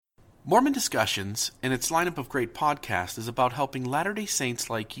Mormon Discussions and its lineup of great podcasts is about helping Latter-day Saints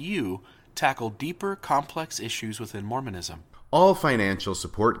like you tackle deeper, complex issues within Mormonism. All financial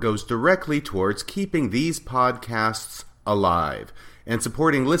support goes directly towards keeping these podcasts alive and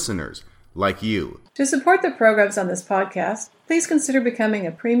supporting listeners like you. To support the programs on this podcast, please consider becoming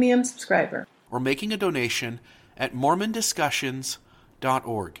a premium subscriber or making a donation at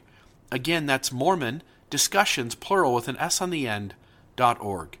mormondiscussions.org. Again, that's Mormon Discussions, plural with an S on the end,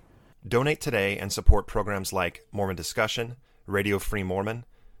 .org. Donate today and support programs like Mormon Discussion, Radio Free Mormon,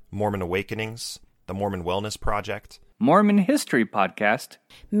 Mormon Awakenings, the Mormon Wellness Project, Mormon History Podcast,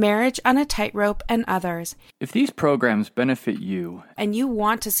 Marriage on a Tightrope, and others. If these programs benefit you, and you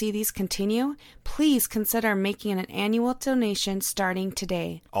want to see these continue, please consider making an annual donation starting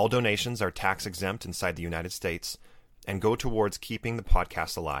today. All donations are tax exempt inside the United States and go towards keeping the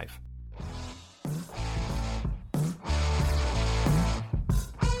podcast alive.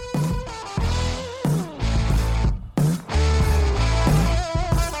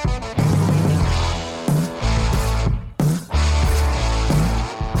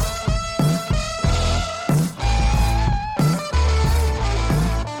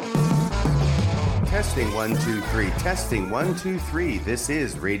 Testing 1, 2, 3. Testing 1, 2, 3. This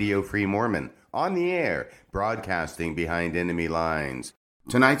is Radio Free Mormon, on the air, broadcasting behind enemy lines.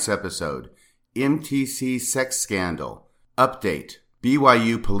 Tonight's episode, MTC Sex Scandal. Update,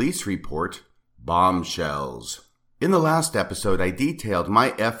 BYU Police Report, Bombshells. In the last episode, I detailed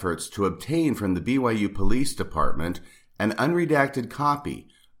my efforts to obtain from the BYU Police Department an unredacted copy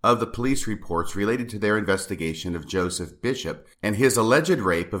of the police reports related to their investigation of Joseph Bishop and his alleged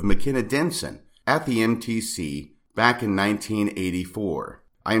rape of McKenna Denson at the MTC back in 1984.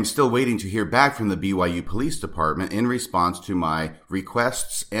 I am still waiting to hear back from the BYU Police Department in response to my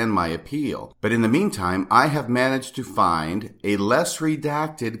requests and my appeal. But in the meantime, I have managed to find a less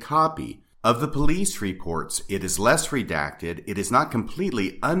redacted copy of the police reports. It is less redacted. It is not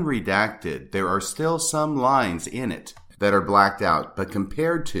completely unredacted. There are still some lines in it that are blacked out. But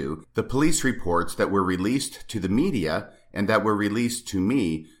compared to the police reports that were released to the media and that were released to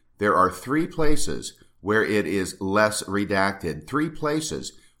me, there are 3 places where it is less redacted, 3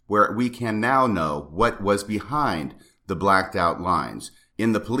 places where we can now know what was behind the blacked out lines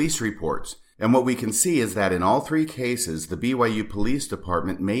in the police reports. And what we can see is that in all 3 cases, the BYU Police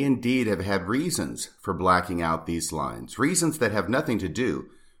Department may indeed have had reasons for blacking out these lines, reasons that have nothing to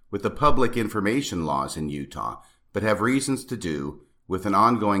do with the public information laws in Utah, but have reasons to do with an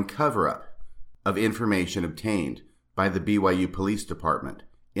ongoing cover-up of information obtained by the BYU Police Department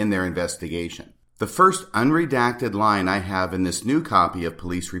in their investigation. The first unredacted line I have in this new copy of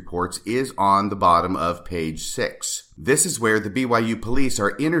police reports is on the bottom of page 6. This is where the BYU police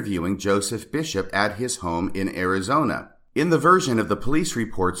are interviewing Joseph Bishop at his home in Arizona. In the version of the police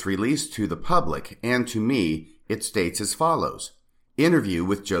reports released to the public and to me, it states as follows. Interview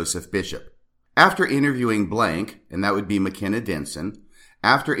with Joseph Bishop. After interviewing blank, and that would be McKenna Denson,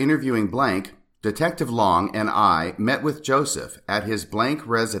 after interviewing blank, Detective Long and I met with Joseph at his blank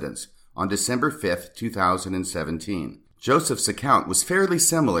residence on December 5th, 2017. Joseph's account was fairly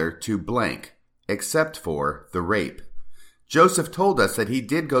similar to blank, except for the rape. Joseph told us that he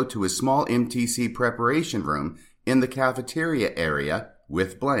did go to his small MTC preparation room in the cafeteria area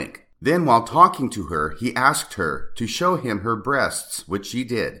with blank. Then, while talking to her, he asked her to show him her breasts, which she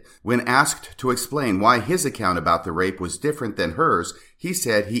did. When asked to explain why his account about the rape was different than hers, he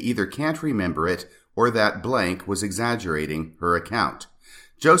said he either can't remember it or that blank was exaggerating her account.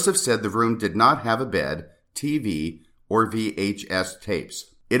 Joseph said the room did not have a bed, TV, or VHS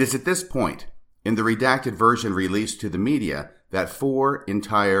tapes. It is at this point, in the redacted version released to the media, that 4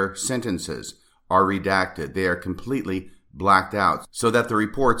 entire sentences are redacted. They are completely blacked out, so that the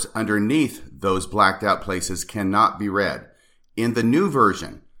reports underneath those blacked out places cannot be read. In the new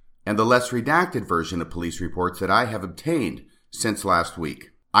version and the less redacted version of police reports that I have obtained since last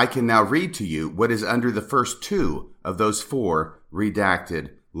week, I can now read to you what is under the first 2 of those 4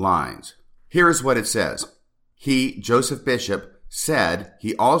 redacted lines. Here is what it says. He, Joseph Bishop, said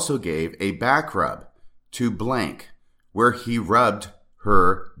he also gave a back rub to blank, where he rubbed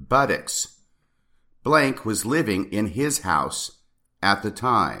her buttocks. Blank was living in his house at the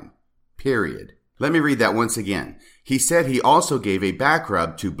time, period. Let me read that once again. He said he also gave a back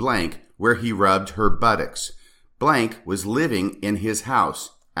rub to blank where he rubbed her buttocks. Blank was living in his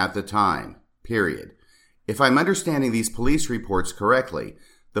house at the time, period. If I'm understanding these police reports correctly,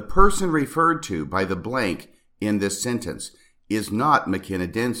 the person referred to by the blank in this sentence is not McKenna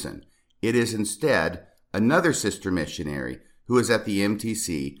Denson. It is instead another sister missionary who is at the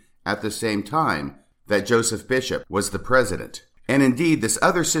MTC at the same time that Joseph Bishop was the president. And indeed, this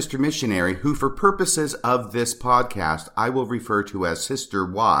other sister missionary, who for purposes of this podcast, I will refer to as Sister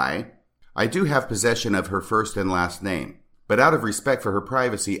Y, I do have possession of her first and last name, but out of respect for her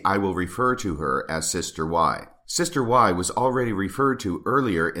privacy, I will refer to her as Sister Y. Sister Y was already referred to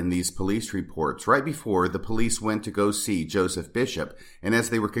earlier in these police reports, right before the police went to go see Joseph Bishop, and as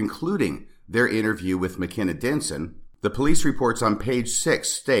they were concluding their interview with McKenna Denson, the police reports on page 6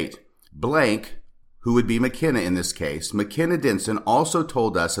 state, blank, who would be McKenna in this case, McKenna Denson also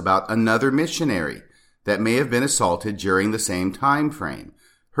told us about another missionary that may have been assaulted during the same time frame.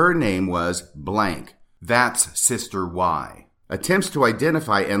 Her name was blank. That's Sister Y. Attempts to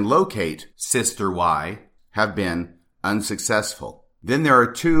identify and locate Sister Y have been unsuccessful. Then there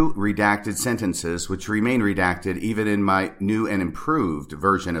are 2 redacted sentences which remain redacted even in my new and improved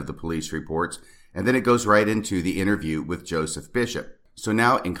version of the police reports, and then it goes right into the interview with Joseph Bishop. So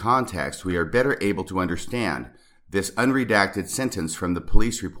now in context, we are better able to understand this unredacted sentence from the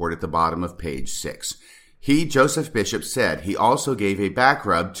police report at the bottom of page 6. He, Joseph Bishop, said he also gave a back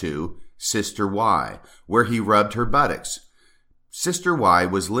rub to Sister Y, where he rubbed her buttocks. Sister Y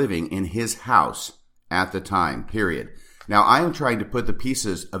was living in his house at the time, period. Now, I am trying to put the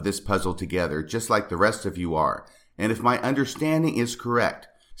pieces of this puzzle together, just like the rest of you are. And if my understanding is correct,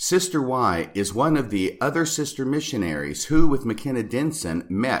 Sister Y is one of the other sister missionaries who, with McKenna Denson,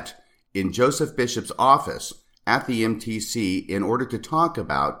 met in Joseph Bishop's office at the MTC in order to talk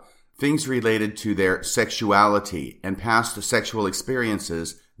about things related to their sexuality and past sexual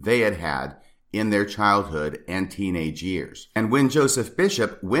experiences they had had in their childhood and teenage years. And when Joseph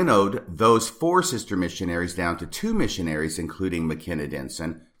Bishop winnowed those 4 sister missionaries down to 2 missionaries, including McKenna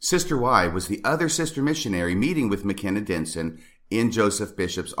Denson, Sister Y was the other sister missionary meeting with McKenna Denson in Joseph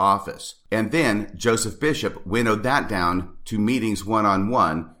Bishop's office. And then Joseph Bishop winnowed that down to meetings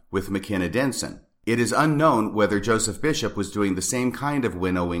one-on-one with McKenna Denson. It is unknown whether Joseph Bishop was doing the same kind of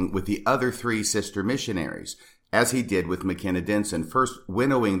winnowing with the other 3 sister missionaries, as he did with McKenna Denson, first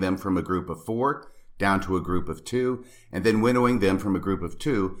winnowing them from a group of 4 down to a group of 2, and then winnowing them from a group of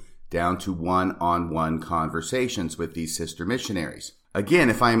 2 down to one-on-one conversations with these sister missionaries. Again,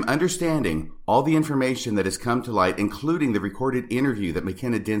 if I am understanding all the information that has come to light, including the recorded interview that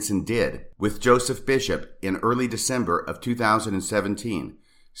McKenna Denson did with Joseph Bishop in early December of 2017,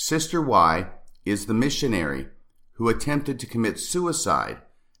 Sister Y is the missionary who attempted to commit suicide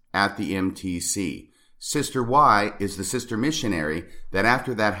at the MTC. Sister Y is the sister missionary that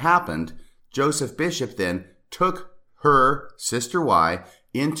after that happened, Joseph Bishop then took her, Sister Y,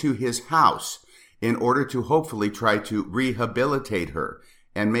 into his house in order to hopefully try to rehabilitate her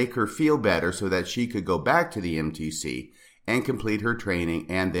and make her feel better so that she could go back to the MTC and complete her training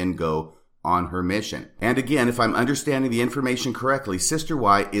and then go on her mission. And again, if I'm understanding the information correctly, Sister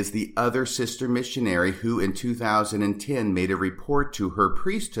Y is the other sister missionary who in 2010 made a report to her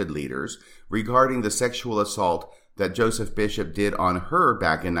priesthood leaders regarding the sexual assault that Joseph Bishop did on her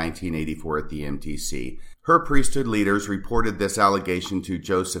back in 1984 at the MTC. Her priesthood leaders reported this allegation to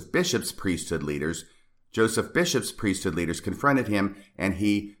Joseph Bishop's priesthood leaders. Joseph Bishop's priesthood leaders confronted him and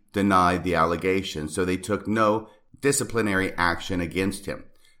he denied the allegation, so they took no disciplinary action against him.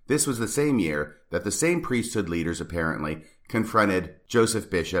 This was the same year that the same priesthood leaders apparently confronted Joseph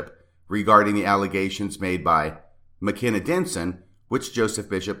Bishop regarding the allegations made by McKenna Denson, which Joseph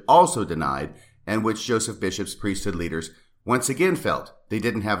Bishop also denied, and which Joseph Bishop's priesthood leaders once again felt they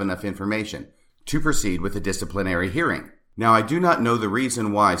didn't have enough information to proceed with a disciplinary hearing. Now, I do not know the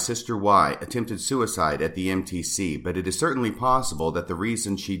reason why Sister Y attempted suicide at the MTC, but it is certainly possible that the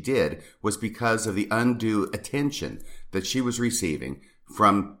reason she did was because of the undue attention that she was receiving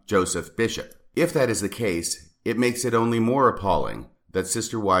from Joseph Bishop. If that is the case, it makes it only more appalling that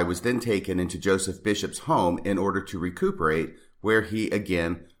Sister Y was then taken into Joseph Bishop's home in order to recuperate, where he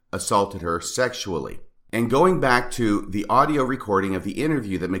again assaulted her sexually. And going back to the audio recording of the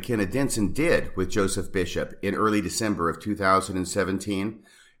interview that McKenna Denson did with Joseph Bishop in early December of 2017,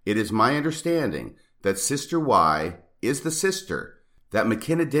 it is my understanding that Sister Y is the sister that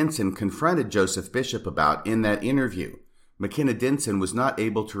McKenna Denson confronted Joseph Bishop about in that interview. McKenna Denson was not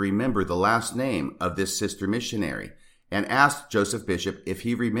able to remember the last name of this sister missionary and asked Joseph Bishop if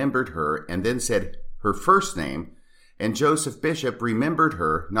he remembered her and then said her first name, and Joseph Bishop remembered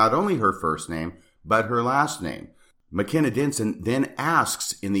her, not only her first name, but her last name. McKenna Denson then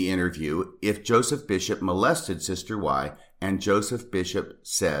asks in the interview if Joseph Bishop molested Sister Y, and Joseph Bishop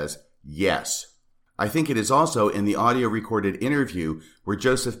says yes. I think it is also in the audio recorded interview where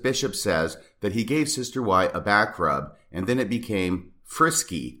Joseph Bishop says that he gave Sister Y a back rub and then it became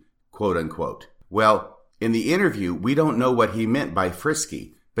frisky, quote unquote. Well, in the interview, we don't know what he meant by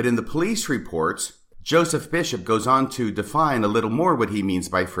frisky, but in the police reports, Joseph Bishop goes on to define a little more what he means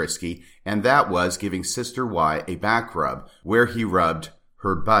by frisky, and that was giving Sister Y a back rub where he rubbed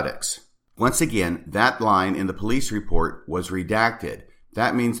her buttocks. Once again, that line in the police report was redacted.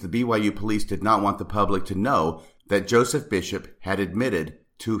 That means the BYU police did not want the public to know that Joseph Bishop had admitted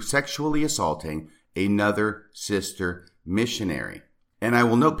to sexually assaulting another sister missionary. And I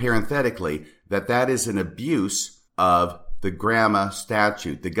will note parenthetically that that is an abuse of the GRAMA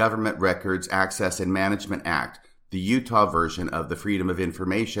statute, the Government Records Access and Management Act, the Utah version of the Freedom of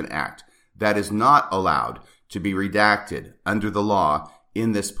Information Act. That is not allowed to be redacted under the law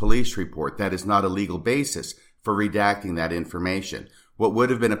in this police report. That is not a legal basis for redacting that information. What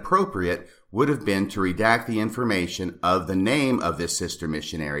would have been appropriate would have been to redact the information of the name of this sister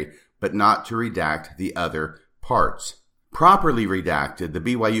missionary, but not to redact the other parts. Properly redacted, the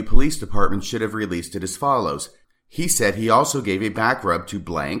BYU Police Department should have released it as follows. He said he also gave a back rub to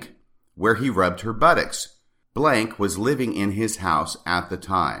blank, where he rubbed her buttocks. Blank was living in his house at the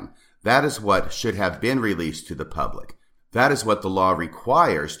time. That is what should have been released to the public. That is what the law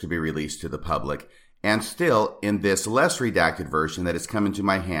requires to be released to the public. And still, in this less redacted version that has come into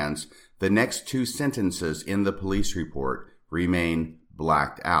my hands, the next two sentences in the police report remain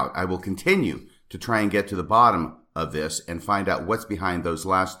blacked out. I will continue to try and get to the bottom of this and find out what's behind those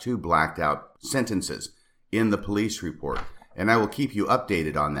last two blacked out sentences in the police report. And I will keep you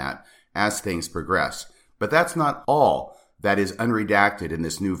updated on that as things progress. But that's not all that is unredacted in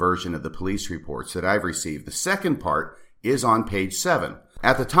this new version of the police reports that I've received. The second part is on page 7.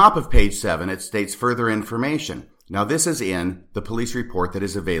 At the top of page 7, it states further information. Now, this is in the police report that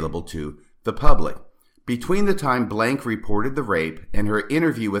is available to the public. Between the time blank reported the rape and her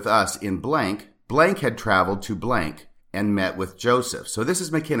interview with us in blank, blank had traveled to blank and met with Joseph. So this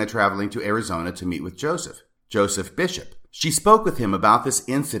is McKenna traveling to Arizona to meet with Joseph Bishop. She spoke with him about this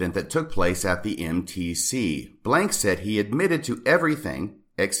incident that took place at the MTC. Blank said he admitted to everything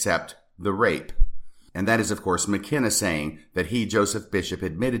except the rape. And that is, of course, McKenna saying that he, Joseph Bishop,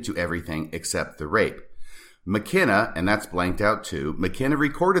 admitted to everything except the rape. McKenna, and that's blanked out too, McKenna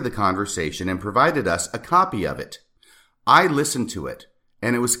recorded the conversation and provided us a copy of it. I listened to it,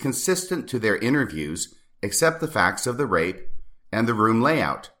 and it was consistent to their interviews except the facts of the rape and the room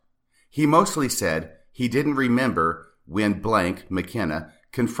layout. He mostly said he didn't remember when blank, McKenna,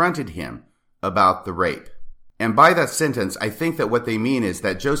 confronted him about the rape. And by that sentence, I think that what they mean is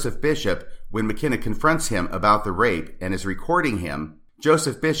that Joseph Bishop, when McKenna confronts him about the rape and is recording him,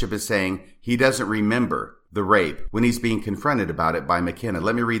 Joseph Bishop is saying he doesn't remember the rape when he's being confronted about it by McKenna.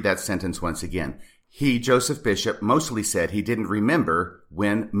 Let me read that sentence once again. He, Joseph Bishop, mostly said he didn't remember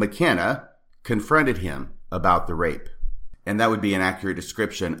when McKenna confronted him about the rape. And that would be an accurate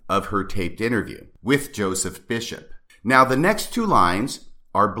description of her taped interview with Joseph Bishop. Now, the next two lines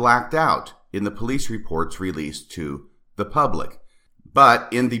are blacked out in the police reports released to the public.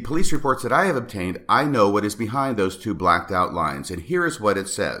 But in the police reports that I have obtained, I know what is behind those two blacked out lines. And here is what it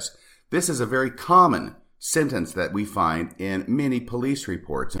says. This is a very common sentence that we find in many police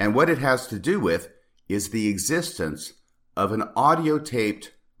reports. And what it has to do with is the existence of an audio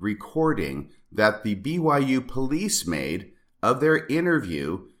taped recording that the BYU police made of their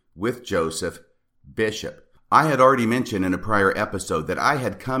interview with Joseph Bishop. I had already mentioned in a prior episode that I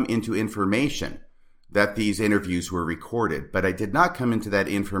had come into information that these interviews were recorded, but I did not come into that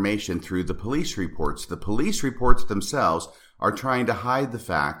information through the police reports. The police reports themselves are trying to hide the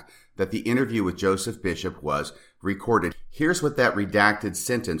fact that the interview with Joseph Bishop was recorded. Here's what that redacted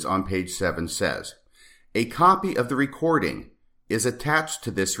sentence on page 7 says. A copy of the recording is attached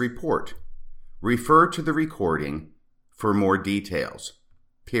to this report. Refer to the recording for more details.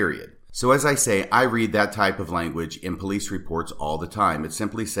 Period. So as I say, I read that type of language in police reports all the time. It's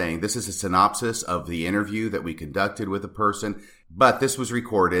simply saying this is a synopsis of the interview that we conducted with a person, but this was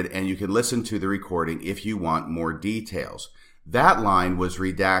recorded and you can listen to the recording if you want more details. That line was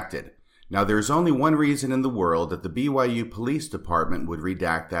redacted. Now there's only one reason in the world that the BYU Police Department would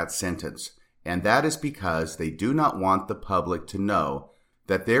redact that sentence, and that is because they do not want the public to know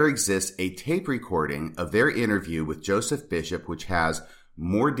that there exists a tape recording of their interview with Joseph Bishop which has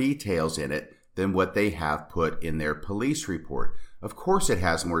more details in it than what they have put in their police report. Of course it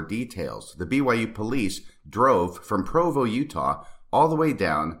has more details. The BYU police drove from Provo, Utah, all the way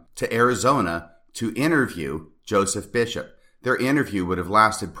down to Arizona to interview Joseph Bishop. Their interview would have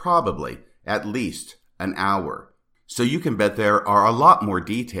lasted probably at least an hour. So you can bet there are a lot more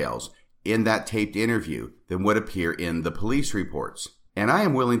details in that taped interview than would appear in the police reports. And I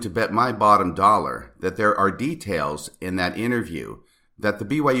am willing to bet my bottom dollar that there are details in that interview that the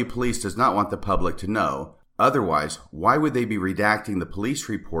BYU police does not want the public to know Otherwise, why would they be redacting the police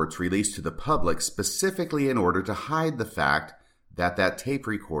reports released to the public specifically in order to hide the fact that that tape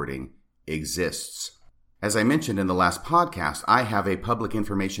recording exists? As I mentioned in the last podcast, I have a public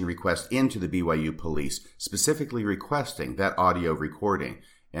information request into the BYU police specifically requesting that audio recording,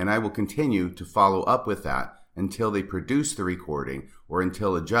 and I will continue to follow up with that until they produce the recording or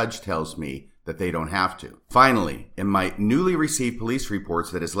until a judge tells me that they don't have to. Finally, in my newly received police reports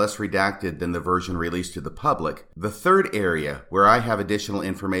that is less redacted than the version released to the public, the third area where I have additional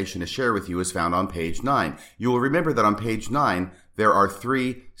information to share with you is found on page 9. You will remember that on page 9, there are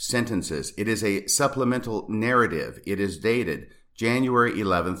 3 sentences. It is a supplemental narrative. It is dated January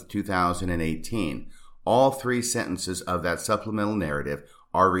 11th, 2018. All 3 sentences of that supplemental narrative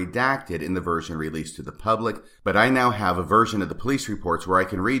are redacted in the version released to the public, but I now have a version of the police reports where I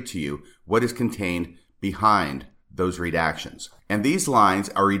can read to you what is contained behind those redactions. And these lines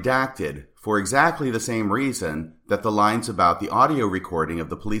are redacted for exactly the same reason that the lines about the audio recording of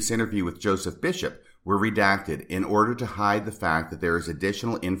the police interview with Joseph Bishop were redacted, in order to hide the fact that there is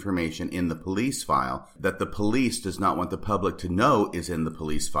additional information in the police file that the police does not want the public to know is in the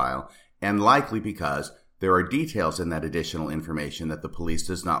police file, and likely because there are details in that additional information that the police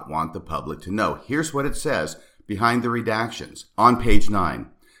does not want the public to know. Here's what it says behind the redactions. On page 9,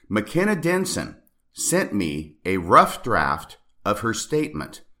 McKenna Denson sent me a rough draft of her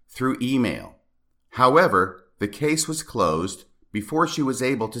statement through email. However, the case was closed before she was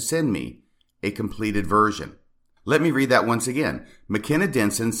able to send me a completed version. Let me read that once again. McKenna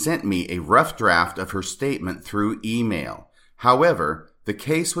Denson sent me a rough draft of her statement through email. However, the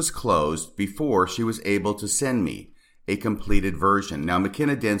case was closed before she was able to send me a completed version. Now,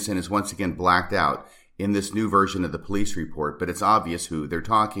 McKenna Denson is once again blacked out in this new version of the police report, but it's obvious who they're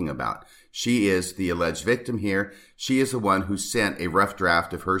talking about. She is the alleged victim here. She is the one who sent a rough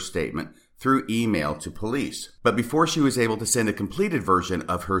draft of her statement through email to police. But before she was able to send a completed version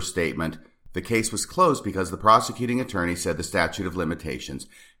of her statement, the case was closed because the prosecuting attorney said the statute of limitations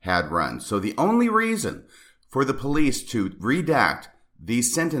had run. So the only reason for the police to redact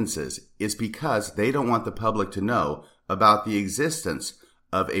these sentences is because they don't want the public to know about the existence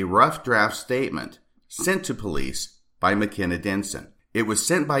of a rough draft statement sent to police by McKenna Denson. It was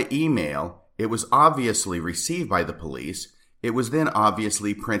sent by email. It was obviously received by the police. It was then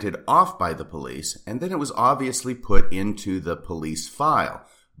obviously printed off by the police, and then it was obviously put into the police file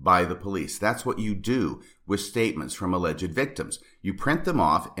by the police. That's what you do with statements from alleged victims. You print them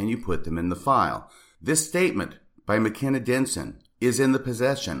off and you put them in the file. This statement by McKenna Denson is in the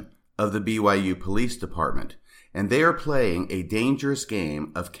possession of the BYU Police Department, and they are playing a dangerous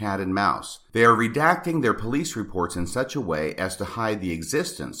game of cat and mouse. They are redacting their police reports in such a way as to hide the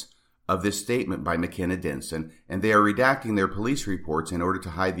existence of this statement by McKenna Denson, and they are redacting their police reports in order to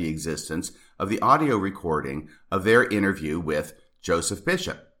hide the existence of the audio recording of their interview with Joseph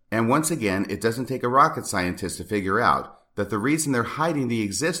Bishop. And once again, it doesn't take a rocket scientist to figure out that the reason they're hiding the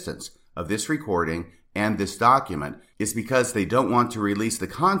existence of this recording and this document is because they don't want to release the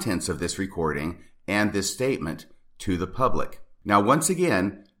contents of this recording and this statement to the public. Now, once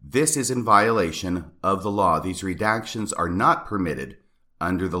again, this is in violation of the law. These redactions are not permitted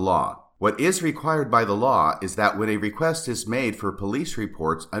under the law. What is required by the law is that when a request is made for police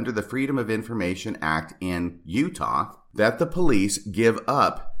reports under the Freedom of Information Act in Utah, that the police give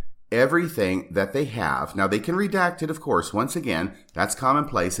up everything that they have. Now, they can redact it, of course. Once again, that's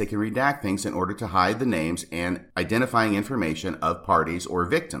commonplace. They can redact things in order to hide the names and identifying information of parties or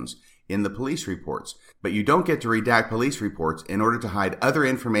victims in the police reports. But you don't get to redact police reports in order to hide other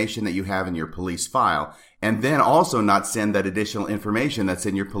information that you have in your police file, and then also not send that additional information that's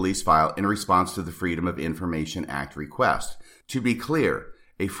in your police file in response to the Freedom of Information Act request. To be clear,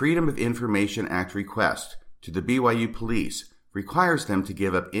 a Freedom of Information Act request to the BYU police requires them to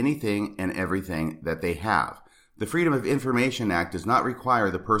give up anything and everything that they have. The Freedom of Information Act does not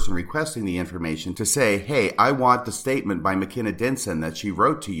require the person requesting the information to say, hey, I want the statement by McKenna Denson that she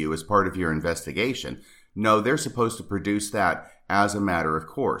wrote to you as part of your investigation. No, they're supposed to produce that as a matter of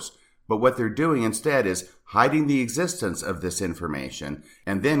course. But what they're doing instead is hiding the existence of this information.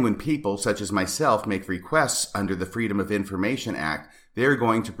 And then when people, such as myself, make requests under the Freedom of Information Act, they're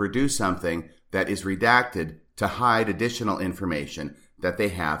going to produce something that is redacted to hide additional information that they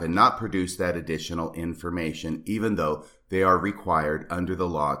have and not produce that additional information, even though they are required under the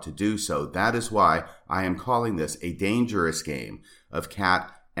law to do so. That is why I am calling this a dangerous game of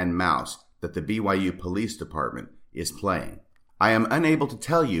cat and mouse that the BYU Police Department is playing. I am unable to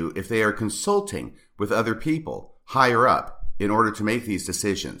tell you if they are consulting with other people higher up in order to make these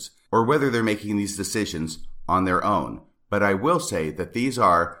decisions, or whether they're making these decisions on their own. But I will say that these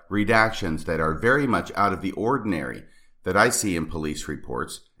are redactions that are very much out of the ordinary that I see in police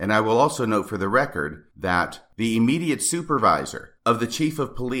reports. And I will also note for the record that the immediate supervisor of the chief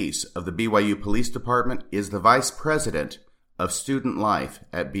of police of the BYU Police Department is the vice president of student life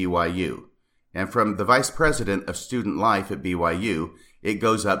at BYU. And from the vice president of student life at BYU, it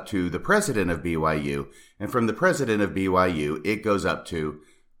goes up to the president of BYU. And from the president of BYU, it goes up to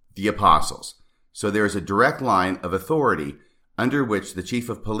the apostles. So there is a direct line of authority under which the chief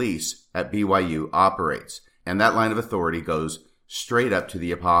of police at BYU operates. And that line of authority goes straight up to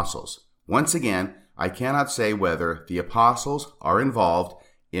the apostles. Once again, I cannot say whether the apostles are involved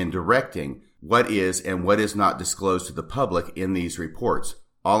in directing what is and what is not disclosed to the public in these reports.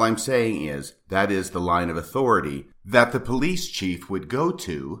 All I'm saying is that is the line of authority that the police chief would go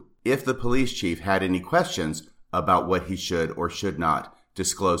to if the police chief had any questions about what he should or should not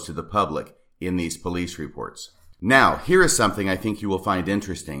disclose to the public in these police reports. Now, here is something I think you will find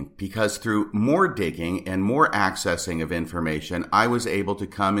interesting, because through more digging and more accessing of information, I was able to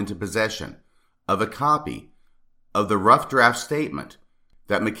come into possession of a copy of the rough draft statement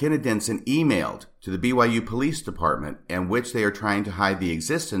that McKenna Denson emailed to the BYU Police Department, and which they are trying to hide the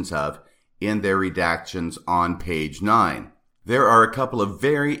existence of in their redactions on page 9. There are a couple of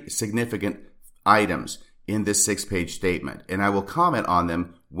very significant items in this 6-page statement, and I will comment on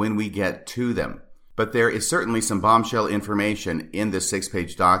them when we get to them. But there is certainly some bombshell information in this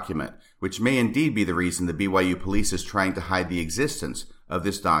 6-page document, which may indeed be the reason the BYU police is trying to hide the existence of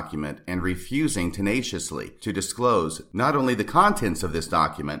this document and refusing tenaciously to disclose not only the contents of this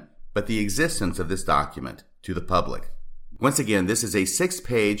document, but the existence of this document to the public. Once again, this is a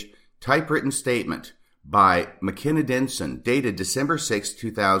 6-page typewritten statement by McKenna Denson, dated December 6,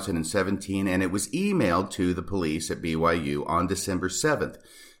 2017, and it was emailed to the police at BYU on December 7th,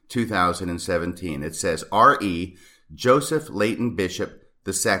 2017. It says, R.E. Joseph Leighton Bishop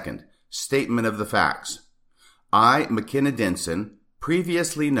II, Statement of the Facts. I, McKenna Denson,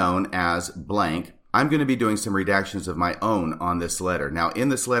 previously known as blank. I'm going to be doing some redactions of my own on this letter. Now, in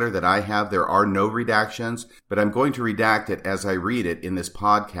this letter that I have, there are no redactions, but I'm going to redact it as I read it in this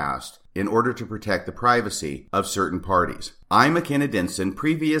podcast in order to protect the privacy of certain parties. I, McKenna Denson,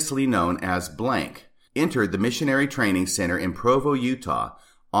 previously known as blank, entered the Missionary Training Center in Provo, Utah,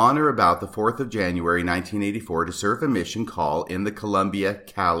 on or about the 4th of January, 1984, to serve a mission call in the Columbia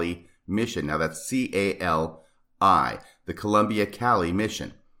Cali Mission. Now, that's C-A-L-I, the Columbia Cali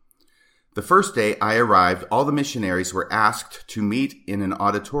Mission. The first day I arrived, all the missionaries were asked to meet in an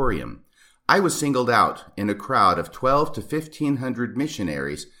auditorium. I was singled out in a crowd of 12 to 1,500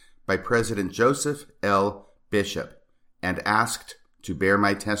 missionaries by President Joseph L. Bishop and asked to bear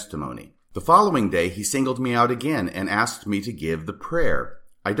my testimony. The following day, he singled me out again and asked me to give the prayer.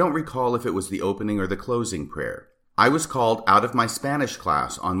 I don't recall if it was the opening or the closing prayer. I was called out of my Spanish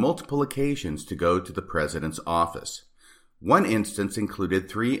class on multiple occasions to go to the president's office. One instance included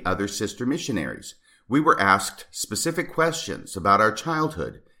 3 other sister missionaries. We were asked specific questions about our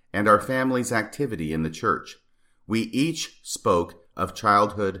childhood and our family's activity in the church. We each spoke of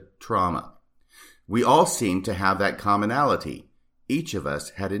childhood trauma. We all seemed to have that commonality. Each of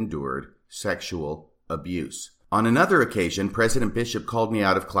us had endured sexual abuse. On another occasion, President Bishop called me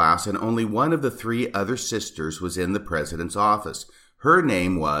out of class, and only one of the 3 other sisters was in the president's office. Her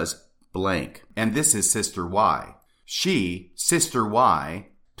name was blank, and this is Sister Y. She, Sister Y,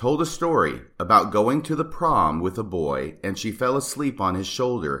 told a story about going to the prom with a boy, and she fell asleep on his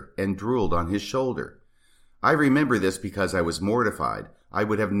shoulder and drooled on his shoulder. I remember this because I was mortified. I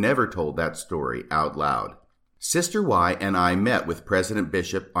would have never told that story out loud. Sister Y and I met with President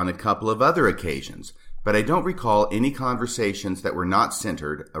Bishop on a couple of other occasions, but I don't recall any conversations that were not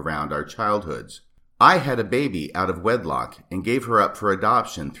centered around our childhoods. I had a baby out of wedlock and gave her up for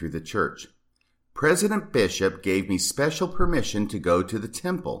adoption through the church. President Bishop gave me special permission to go to the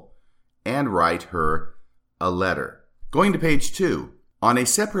temple and write her a letter. Going to page 2. On a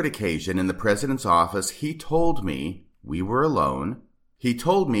separate occasion in the president's office, he told me we were alone. He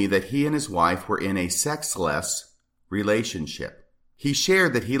told me that he and his wife were in a sexless relationship. He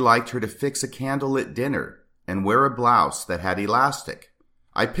shared that he liked her to fix a candlelit dinner and wear a blouse that had elastic.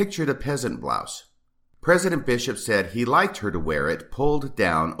 I pictured a peasant blouse. President Bishop said he liked her to wear it pulled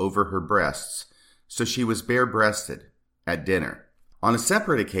down over her breasts, so she was bare-breasted at dinner. On a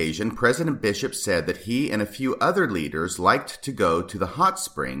separate occasion, President Bishop said that he and a few other leaders liked to go to the hot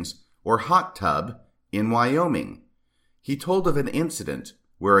springs or hot tub in Wyoming. He told of an incident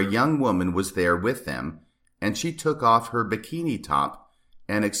where a young woman was there with them, and she took off her bikini top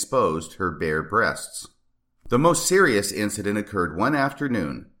and exposed her bare breasts. The most serious incident occurred one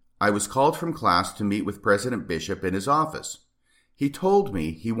afternoon. I was called from class to meet with President Bishop in his office. He told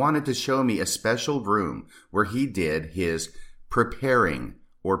me he wanted to show me a special room where he did his preparing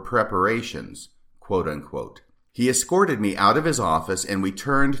or preparations, quote unquote. He escorted me out of his office and we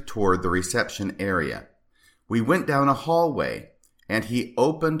turned toward the reception area. We went down a hallway and he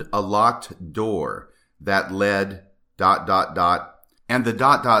opened a locked door that led ... and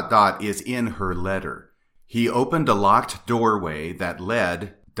the ... is in her letter. He opened a locked doorway that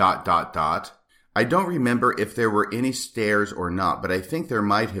led ... I don't remember if there were any stairs or not, but I think there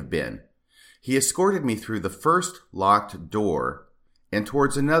might have been. He escorted me through the first locked door and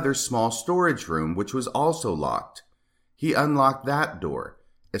towards another small storage room, which was also locked. He unlocked that door,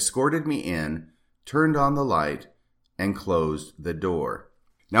 escorted me in, turned on the light, and closed the door.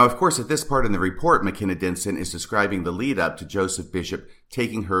 Now, of course, at this part in the report, McKenna Denson is describing the lead up to Joseph Bishop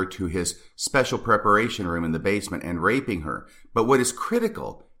taking her to his special preparation room in the basement and raping her. But what is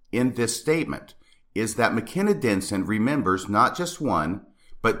critical in this statement is that McKenna Denson remembers not just one,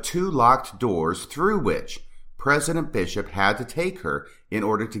 but two locked doors through which President Bishop had to take her in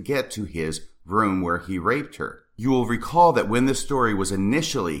order to get to his room where he raped her. You will recall that when this story was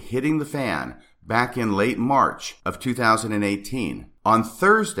initially hitting the fan back in late March of 2018, on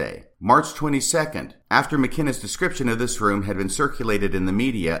Thursday, March 22nd, after McKenna's description of this room had been circulated in the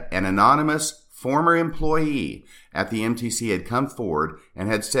media, an anonymous former employee at the MTC had come forward and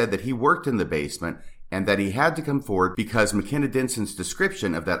had said that he worked in the basement and that he had to come forward because McKenna Denson's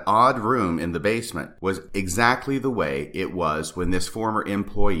description of that odd room in the basement was exactly the way it was when this former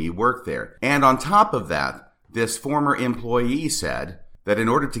employee worked there. And on top of that, this former employee said that in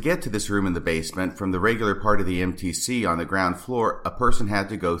order to get to this room in the basement from the regular part of the MTC on the ground floor, a person had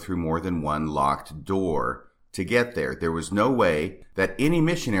to go through more than one locked door to get there. There was no way that any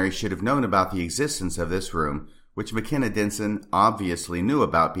missionary should have known about the existence of this room, which McKenna Denson obviously knew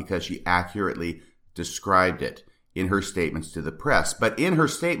about because she accurately described it in her statements to the press. But in her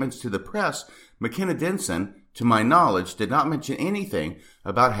statements to the press, McKenna Denson, to my knowledge, did not mention anything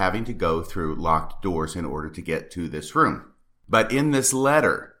about having to go through locked doors in order to get to this room. But in this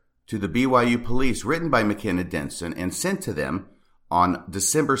letter to the BYU police written by McKenna Denson and sent to them on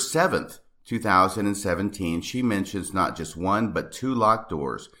December 7th, 2017, she mentions not just one, but two locked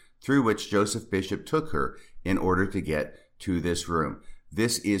doors through which Joseph Bishop took her in order to get to this room.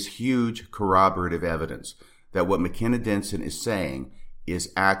 This is huge corroborative evidence that what McKenna Denson is saying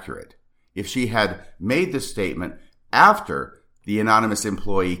is accurate. If she had made this statement after the anonymous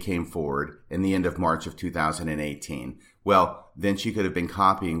employee came forward in the end of March of 2018, well, then she could have been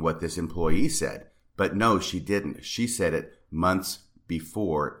copying what this employee said. But no, she didn't. She said it months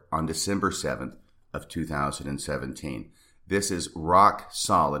before on December 7th of 2017. This is rock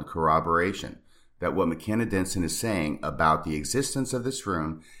solid corroboration that what McKenna Denson is saying about the existence of this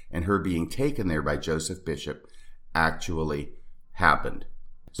room and her being taken there by Joseph Bishop actually happened.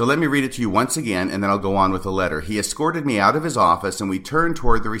 So let me read it to you once again, and then I'll go on with the letter. He escorted me out of his office, and we turned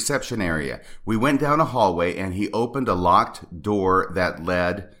toward the reception area. We went down a hallway, and he opened a locked door that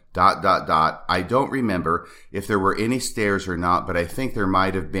led ... I don't remember if there were any stairs or not, but I think there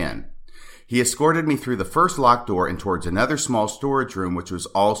might have been. He escorted me through the first locked door and towards another small storage room, which was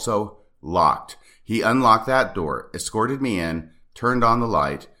also locked. He unlocked that door, escorted me in, turned on the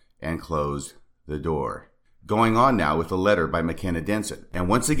light, and closed the door. Going on now with the letter by McKenna Denson. And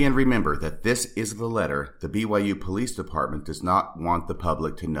once again, remember that this is the letter the BYU Police Department does not want the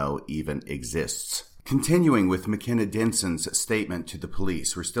public to know even exists. Continuing with McKenna Denson's statement to the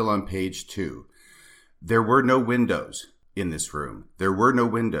police, we're still on page 2. There were no windows in this room. There were no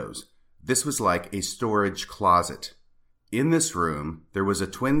windows. This was like a storage closet. In this room, there was a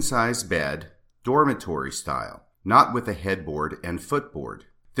twin-size bed, dormitory style, not with a headboard and footboard.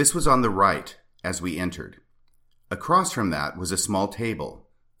 This was on the right as we entered. Across from that was a small table,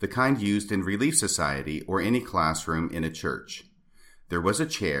 the kind used in Relief Society or any classroom in a church. There was a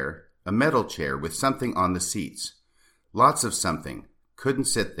chair, a metal chair with something on the seats. Lots of something. Couldn't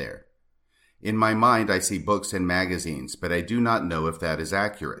sit there. In my mind, I see books and magazines, but I do not know if that is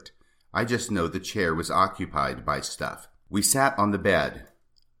accurate. I just know the chair was occupied by stuff. We sat on the bed.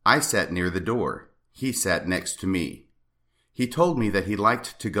 I sat near the door. He sat next to me. He told me that he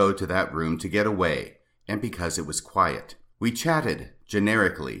liked to go to that room to get away, and because it was quiet. We chatted,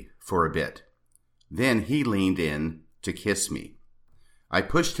 generically, for a bit. Then he leaned in to kiss me. I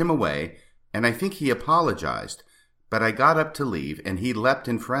pushed him away, and I think he apologized, but I got up to leave, and he leapt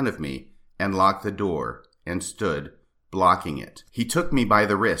in front of me and locked the door and stood, blocking it. He took me by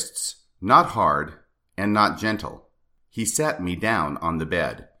the wrists, not hard and not gentle. He sat me down on the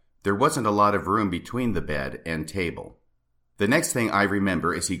bed. There wasn't a lot of room between the bed and table. The next thing I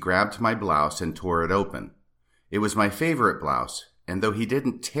remember is he grabbed my blouse and tore it open. It was my favorite blouse, and though he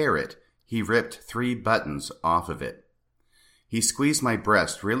didn't tear it, he ripped 3 buttons off of it. He squeezed my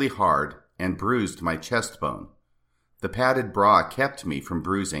breast really hard and bruised my chest bone. The padded bra kept me from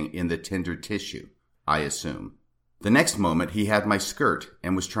bruising in the tender tissue, I assume. The next moment he had my skirt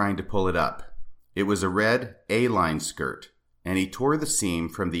and was trying to pull it up. It was a red A-line skirt, and he tore the seam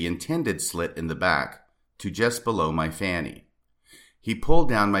from the intended slit in the back to just below my fanny. He pulled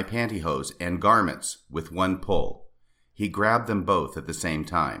down my pantyhose and garments with one pull. He grabbed them both at the same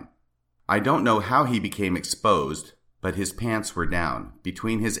time. I don't know how he became exposed, but his pants were down,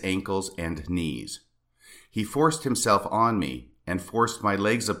 between his ankles and knees. He forced himself on me and forced my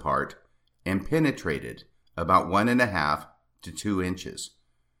legs apart and penetrated about 1.5 to 2 inches.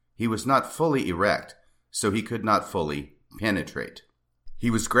 He was not fully erect, so he could not fully penetrate.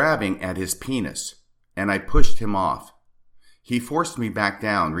 He was grabbing at his penis, and I pushed him off. He forced me back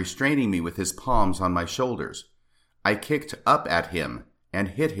down, restraining me with his palms on my shoulders. I kicked up at him and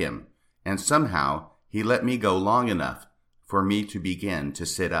hit him, and somehow he let me go long enough for me to begin to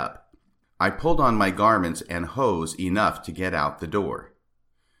sit up. I pulled on my garments and hose enough to get out the door.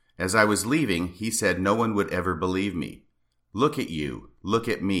 As I was leaving, he said no one would ever believe me. Look at you, look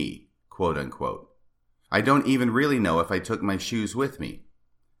at me, quote unquote. I don't even really know if I took my shoes with me.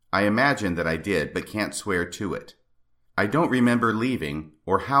 I imagine that I did, but can't swear to it. I don't remember leaving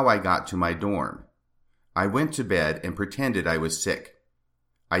or how I got to my dorm. I went to bed and pretended I was sick.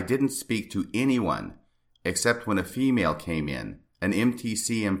 I didn't speak to anyone except when a female came in, an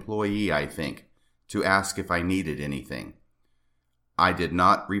MTC employee, I think, to ask if I needed anything. I did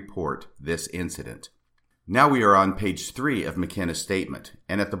not report this incident. Now we are on page 3 of McKenna's statement,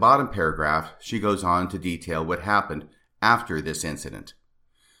 and at the bottom paragraph, she goes on to detail what happened after this incident.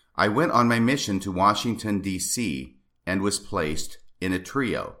 I went on my mission to Washington, D.C., and was placed in a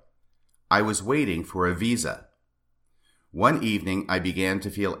trio. I was waiting for a visa. One evening, I began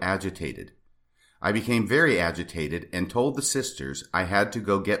to feel agitated. I became very agitated and told the sisters I had to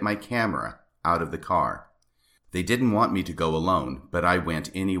go get my camera out of the car. They didn't want me to go alone, but I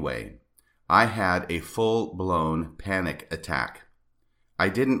went anyway. I had a full-blown panic attack. I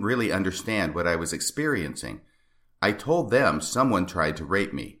didn't really understand what I was experiencing. I told them someone tried to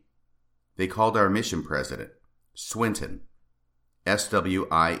rape me. They called our mission president, Swinton,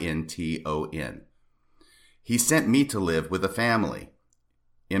 Swinton. He sent me to live with a family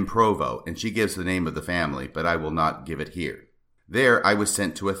in Provo, and she gives the name of the family, but I will not give it here. There, I was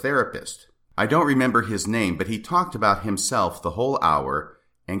sent to a therapist. I don't remember his name, but he talked about himself the whole hour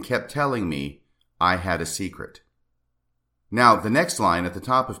and kept telling me I had a secret. Now, the next line at the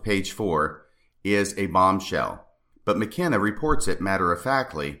top of page 4 is a bombshell, but McKenna reports it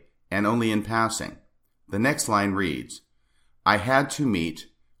matter-of-factly and only in passing. The next line reads, I had to meet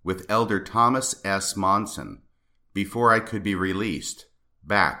with Elder Thomas S. Monson before I could be released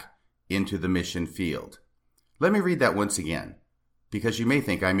back into the mission field. Let me read that once again, because you may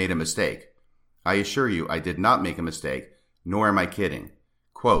think I made a mistake. I assure you I did not make a mistake, nor am I kidding.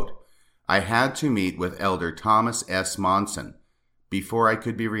 Quote, I had to meet with Elder Thomas S. Monson before I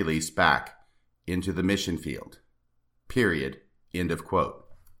could be released back into the mission field. Period. End of quote.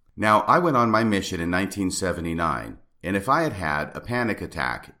 Now, I went on my mission in 1979, and if I had had a panic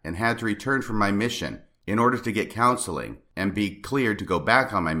attack and had to return from my mission in order to get counseling and be cleared to go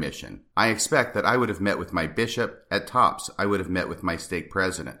back on my mission, I expect that I would have met with my bishop. At tops, I would have met with my stake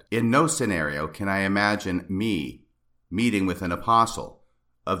president. In no scenario can I imagine me meeting with an apostle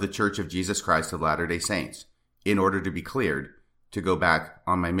of the Church of Jesus Christ of Latter-day Saints in order to be cleared to go back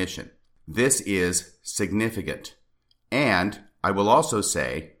on my mission. This is significant. And I will also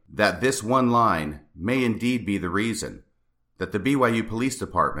say that this one line may indeed be the reason that the BYU Police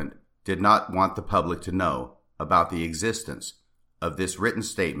Department did not want the public to know about the existence of this written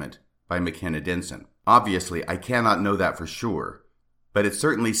statement by McKenna Denson. Obviously, I cannot know that for sure, but it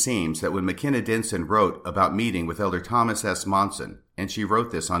certainly seems that when McKenna Denson wrote about meeting with Elder Thomas S. Monson, and she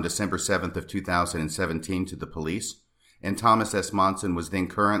wrote this on December 7th of 2017 to the police, and Thomas S. Monson was then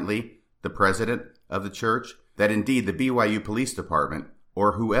currently the president of the church, that indeed the BYU Police Department,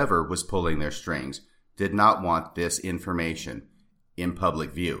 or whoever was pulling their strings, did not want this information in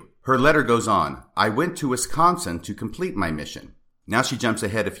public view. Her letter goes on, I went to Wisconsin to complete my mission. Now she jumps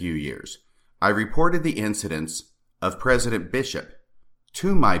ahead a few years. I reported the incidents of President Bishop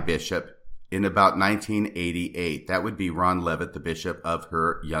to my bishop in about 1988. That would be Ron Levitt, the bishop of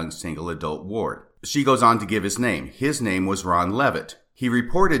her young single adult ward. She goes on to give his name. His name was Ron Levitt. He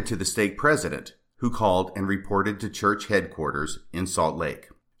reported to the stake president, who called and reported to church headquarters in Salt Lake.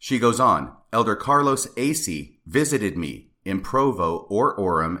 She goes on, Elder Carlos Acey visited me in Provo or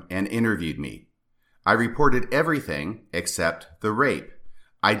Orem and interviewed me. I reported everything except the rape.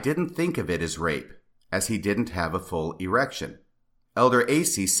 I didn't think of it as rape, as he didn't have a full erection. Elder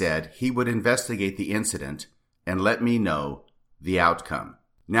Acey said he would investigate the incident and let me know the outcome.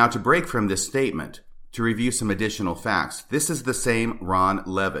 Now, to break from this statement, to review some additional facts, this is the same Ron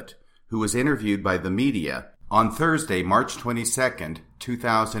Levitt who was interviewed by the media on Thursday, March 22nd,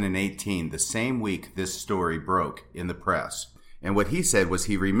 2018, the same week this story broke in the press. And what he said was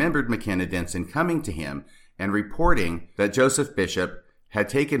he remembered McKenna Denson coming to him and reporting that Joseph Bishop had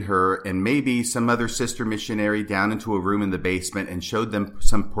taken her and maybe some other sister missionary down into a room in the basement and showed them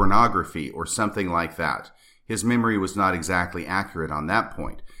some pornography or something like that. His memory was not exactly accurate on that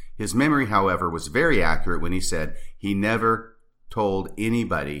point. His memory, however, was very accurate when he said he never told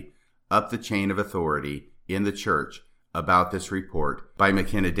anybody up the chain of authority in the church about this report by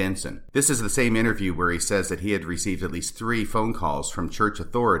McKenna Denson. This is the same interview where he says that he had received at least 3 phone calls from church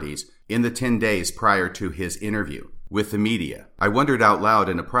authorities in the 10 days prior to his interview with the media. I wondered out loud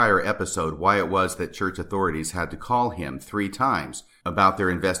in a prior episode why it was that church authorities had to call him 3 times about their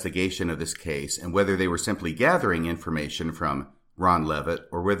investigation of this case and whether they were simply gathering information from Ron Levitt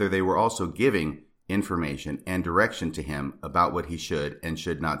or whether they were also giving information and direction to him about what he should and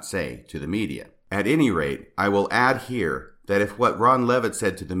should not say to the media. At any rate, I will add here that if what Ron Levitt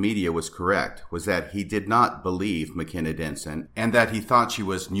said to the media was correct, was that he did not believe McKenna Denson and that he thought she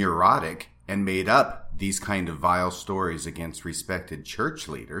was neurotic and made up these kind of vile stories against respected church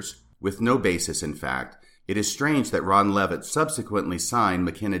leaders, with no basis in fact, it is strange that Ron Levitt subsequently signed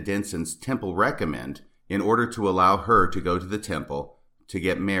McKenna Denson's temple recommend in order to allow her to go to the temple to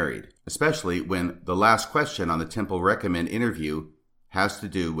get married, especially when the last question on the temple recommend interview has to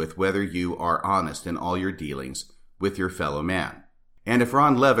do with whether you are honest in all your dealings with your fellow man. And if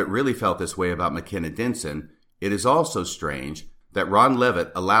Ron Levitt really felt this way about McKenna Denson, it is also strange that Ron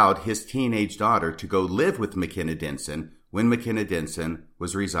Levitt allowed his teenage daughter to go live with McKenna Denson when McKenna Denson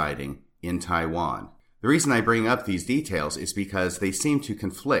was residing in Taiwan. The reason I bring up these details is because they seem to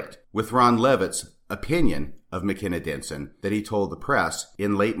conflict with Ron Levitt's opinion of McKenna Denson that he told the press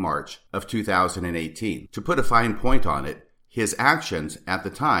in late March of 2018. To put a fine point on it, his actions at the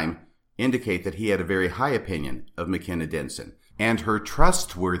time indicate that he had a very high opinion of McKenna Denson and her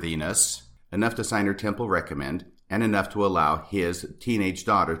trustworthiness, enough to sign her temple recommend and enough to allow his teenage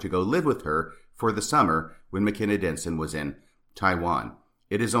daughter to go live with her for the summer when McKenna Denson was in Taiwan.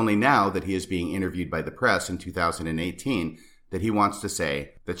 It is only now that he is being interviewed by the press in 2018 that he wants to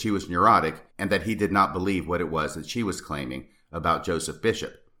say that she was neurotic and that he did not believe what it was that she was claiming about Joseph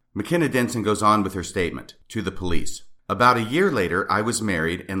Bishop. McKenna Denson goes on with her statement to the police. About a year later, I was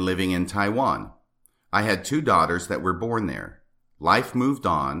married and living in Taiwan. I had 2 daughters that were born there. Life moved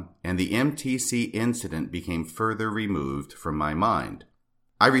on, and the MTC incident became further removed from my mind.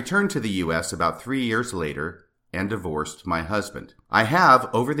 I returned to the U.S. about 3 years later and divorced my husband. I have,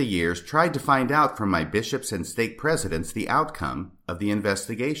 over the years, tried to find out from my bishops and stake presidents the outcome of the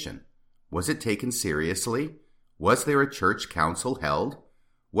investigation. Was it taken seriously? Was there a church council held?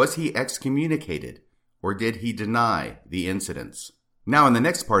 Was he excommunicated? Or did he deny the incidents? Now, in the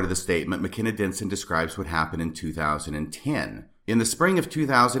next part of the statement, McKenna Denson describes what happened in 2010. In the spring of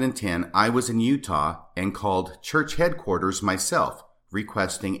 2010, I was in Utah and called church headquarters myself,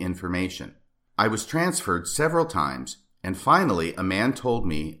 requesting information. I was transferred several times, and finally a man told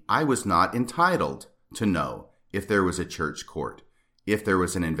me I was not entitled to know if there was a church court, if there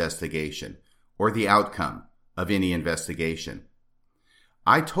was an investigation, or the outcome of any investigation.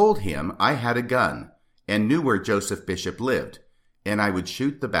 I told him I had a gun and knew where Joseph Bishop lived, and I would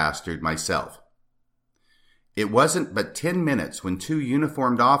shoot the bastard myself. It wasn't but 10 minutes when 2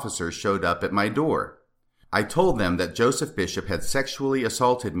 uniformed officers showed up at my door. I told them that Joseph Bishop had sexually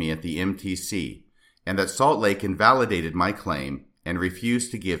assaulted me at the MTC, and that Salt Lake invalidated my claim and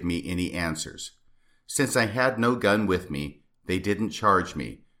refused to give me any answers. Since I had no gun with me, they didn't charge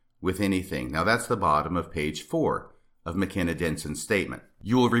me with anything. Now that's the bottom of page 4 of McKenna Denson's statement.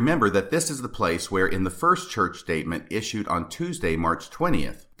 You will remember that this is the place where in the first church statement issued on Tuesday, March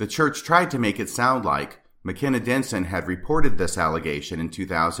 20th, the church tried to make it sound like McKenna Denson had reported this allegation in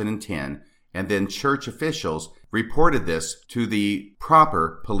 2010, and then church officials reported this to the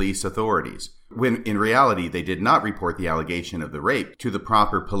proper police authorities, when in reality they did not report the allegation of the rape to the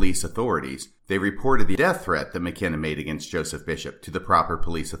proper police authorities. They reported the death threat that McKenna made against Joseph Bishop to the proper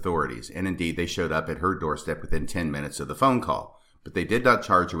police authorities, and indeed they showed up at her doorstep within 10 minutes of the phone call. But they did not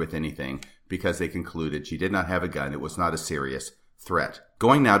charge her with anything because they concluded she did not have a gun. It was not a serious threat.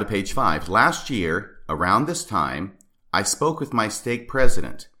 Going now to page 5. Last year, around this time, I spoke with my stake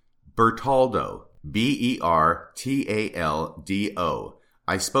president, Bertaldo, Bertaldo.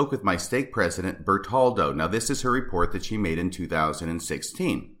 I spoke with my stake president, Bertaldo. Now, this is her report that she made in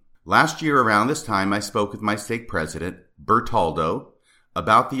 2016. Last year, around this time, I spoke with my stake president, Bertaldo,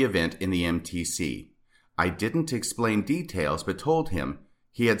 about the event in the MTC. I didn't explain details, but told him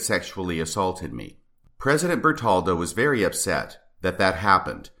he had sexually assaulted me. President Bertaldo was very upset that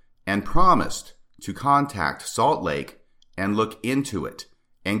happened and promised to contact Salt Lake and look into it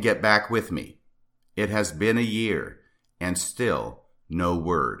and get back with me. It has been a year and still no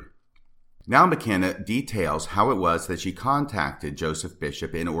word. Now McKenna details how it was that she contacted Joseph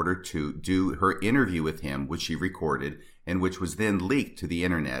Bishop in order to do her interview with him, which she recorded and which was then leaked to the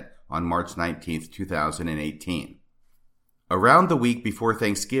internet on March 19, 2018. Around the week before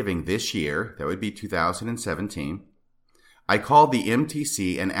Thanksgiving this year, that would be 2017, I called the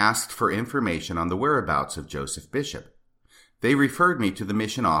MTC and asked for information on the whereabouts of Joseph Bishop. They referred me to the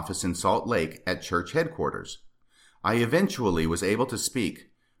mission office in Salt Lake at church headquarters. I eventually was able to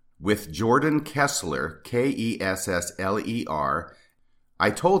speak with Jordan Kessler, Kessler. I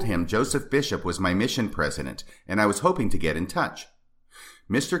told him Joseph Bishop was my mission president, and I was hoping to get in touch.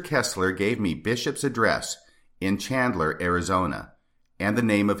 Mr. Kessler gave me Bishop's address in Chandler, Arizona, and the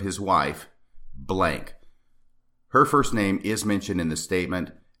name of his wife, blank. Her first name is mentioned in the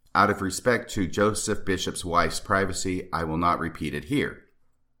statement. Out of respect to Joseph Bishop's wife's privacy, I will not repeat it here.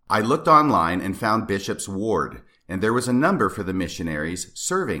 I looked online and found Bishop's ward, and there was a number for the missionaries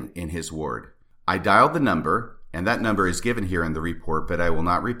serving in his ward. I dialed the number, and that number is given here in the report, but I will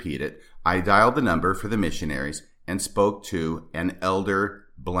not repeat it. I dialed the number for the missionaries and spoke to an elder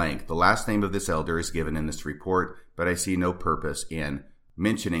blank. The last name of this elder is given in this report, but I see no purpose in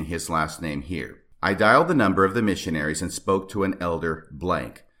mentioning his last name here. I dialed the number of the missionaries and spoke to an elder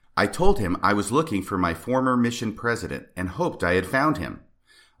blank. I told him I was looking for my former mission president and hoped I had found him.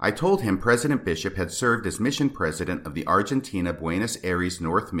 I told him President Bishop had served as mission president of the Argentina Buenos Aires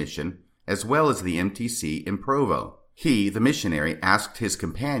North Mission, as well as the MTC in Provo. He, the missionary, asked his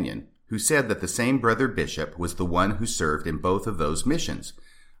companion, who said that the same brother Bishop was the one who served in both of those missions.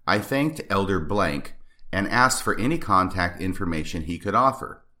 I thanked Elder Blank and asked for any contact information he could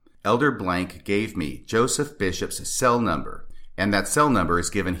offer. Elder Blank gave me Joseph Bishop's cell number, and that cell number is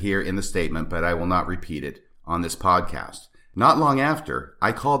given here in the statement, but I will not repeat it on this podcast. Not long after,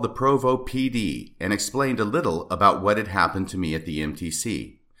 I called the Provo PD and explained a little about what had happened to me at the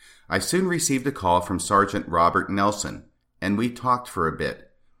MTC. I soon received a call from Sergeant Robert Nelson, and we talked for a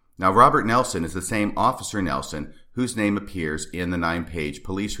bit. Now, Robert Nelson is the same Officer Nelson whose name appears in the 9-page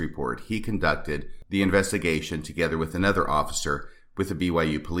police report. He conducted the investigation together with another officer with the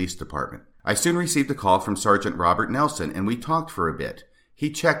BYU Police Department. I soon received a call from Sergeant Robert Nelson, and we talked for a bit.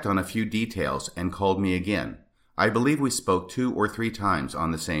 He checked on a few details and called me again. I believe we spoke 2 or 3 times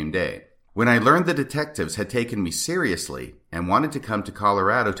on the same day. When I learned the detectives had taken me seriously and wanted to come to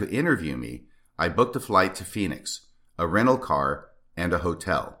Colorado to interview me, I booked a flight to Phoenix, a rental car, and a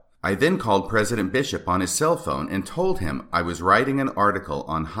hotel. I then called President Bishop on his cell phone and told him I was writing an article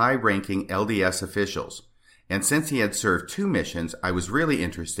on high-ranking LDS officials, and since he had served 2 missions, I was really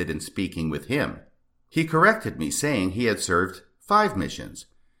interested in speaking with him. He corrected me, saying he had served 5 missions.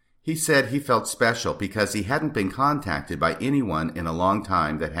 He said he felt special because he hadn't been contacted by anyone in a long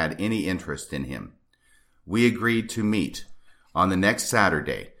time that had any interest in him. We agreed to meet on the next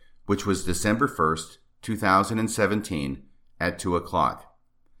Saturday, which was December 1st, 2017, at 2 o'clock.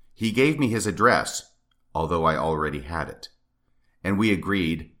 He gave me his address, although I already had it, and we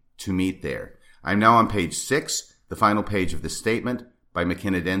agreed to meet there. I'm now on page 6, the final page of the statement by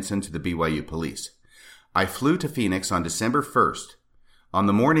McKenna Denson to the BYU Police. I flew to Phoenix on December 1st. On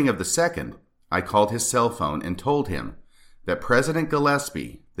the morning of the 2nd, I called his cell phone and told him that President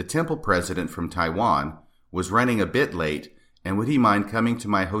Gillespie, the temple president from Taiwan, was running a bit late and would he mind coming to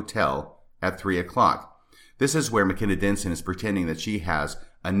my hotel at 3 o'clock. This is where McKenna Denson is pretending that she has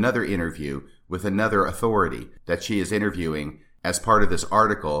another interview with another authority that she is interviewing as part of this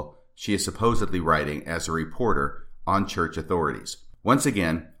article she is supposedly writing as a reporter on church authorities. Once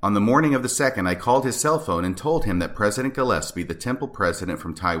again, on the morning of the 2nd, I called his cell phone and told him that President Gillespie, the temple president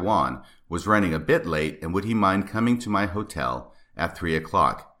from Taiwan, was running a bit late and would he mind coming to my hotel at 3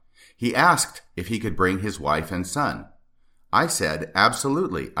 o'clock. He asked if he could bring his wife and son. I said,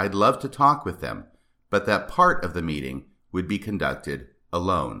 absolutely, I'd love to talk with them, but that part of the meeting would be conducted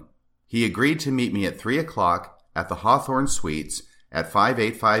alone. He agreed to meet me at 3 o'clock at the Hawthorne Suites at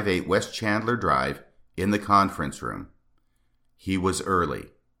 5858 West Chandler Drive in the conference room. He was early.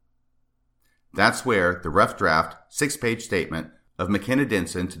 That's where the rough draft 6-page statement of McKenna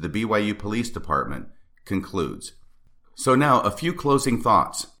Denson to the BYU Police Department concludes. So now a few closing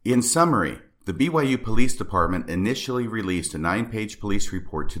thoughts. In summary, The BYU Police Department initially released a 9-page police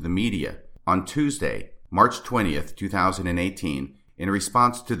report to the media on Tuesday, March 20th, 2018, in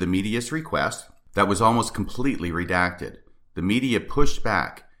response to the media's request that was almost completely redacted. The media pushed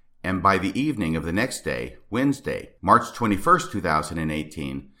back, and by the evening of the next day, Wednesday, March 21st,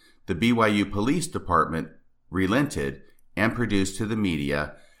 2018, the BYU Police Department relented and produced to the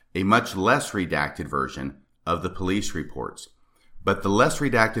media a much less redacted version of the police reports. But the less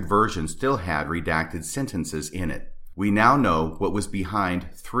redacted version still had redacted sentences in it. We now know what was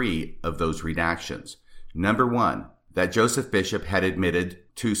behind 3 of those redactions. Number 1, that Joseph Bishop had admitted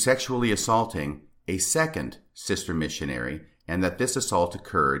to sexually assaulting a second sister missionary, and that this assault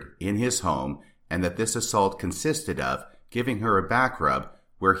occurred in his home, and that this assault consisted of giving her a back rub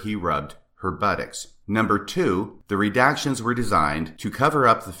where he rubbed her buttocks. Number 2, the redactions were designed to cover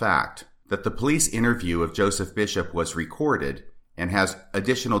up the fact that the police interview of Joseph Bishop was recorded and has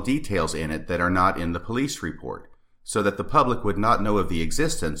additional details in it that are not in the police report, so that the public would not know of the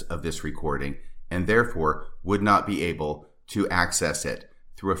existence of this recording and therefore would not be able to access it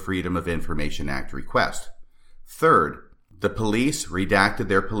through a Freedom of Information Act request. Third, the police redacted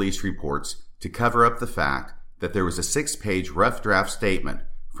their police reports to cover up the fact that there was a 6-page rough draft statement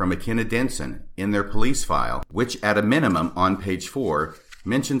from McKenna Denson in their police file, which at a minimum on page 4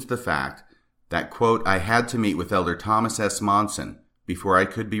 mentions the fact that, quote, I had to meet with Elder Thomas S. Monson before I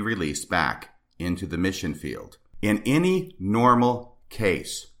could be released back into the mission field. In any normal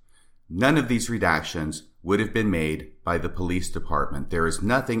case, none of these redactions would have been made by the police department. There is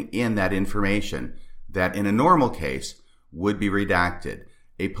nothing in that information that in a normal case would be redacted.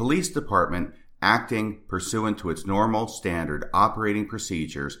 A police department acting pursuant to its normal standard operating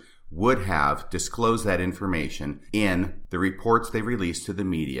procedures would have disclosed that information in the reports they released to the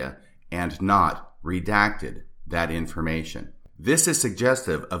media and not redacted that information. This is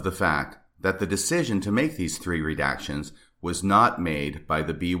suggestive of the fact that the decision to make these 3 redactions was not made by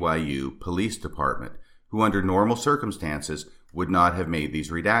the BYU Police Department, who under normal circumstances would not have made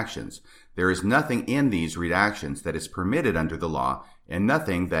these redactions. There is nothing in these redactions that is permitted under the law and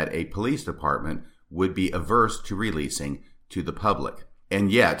nothing that a police department would be averse to releasing to the public. And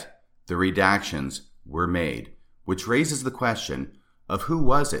yet, the redactions were made, which raises the question of who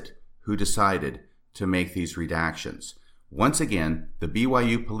was it who decided to make these redactions. Once again, the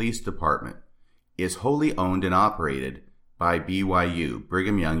BYU Police Department is wholly owned and operated by BYU,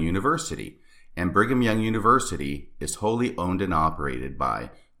 Brigham Young University, and Brigham Young University is wholly owned and operated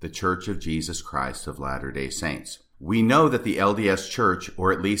by the Church of Jesus Christ of Latter-day Saints. We know that the LDS Church,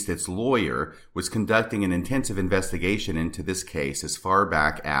 or at least its lawyer, was conducting an intensive investigation into this case as far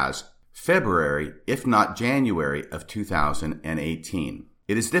back as February, if not January, of 2018.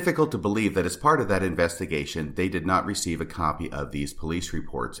 It is difficult to believe that as part of that investigation, they did not receive a copy of these police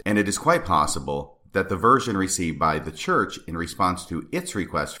reports, and it is quite possible that the version received by the church in response to its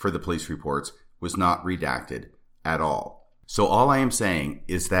request for the police reports was not redacted at all. So all I am saying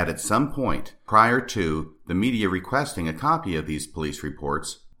is that at some point prior to the media requesting a copy of these police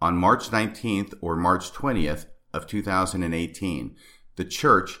reports on March 19th or March 20th of 2018, the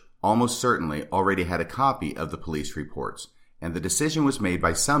church almost certainly already had a copy of the police reports. And the decision was made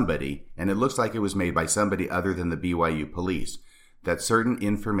by somebody, and it looks like it was made by somebody other than the BYU police, that certain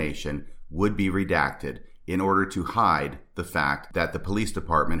information would be redacted in order to hide the fact that the police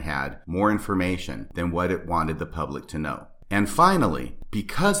department had more information than what it wanted the public to know. And finally,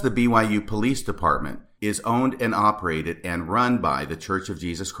 because the BYU Police Department is owned and operated and run by the Church of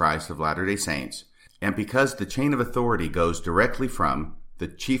Jesus Christ of Latter-day Saints, and because the chain of authority goes directly from the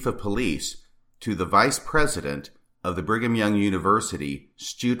chief of police to the vice president of the Brigham Young University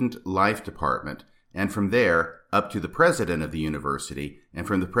Student Life Department, and from there up to the president of the university, and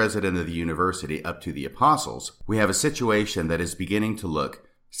from the president of the university up to the apostles, we have a situation that is beginning to look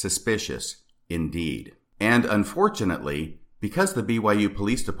suspicious indeed. And unfortunately, because the BYU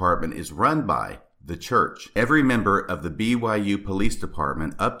Police Department is run by the church, every member of the BYU Police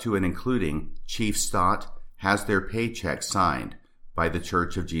Department up to and including Chief Stott has their paycheck signed by the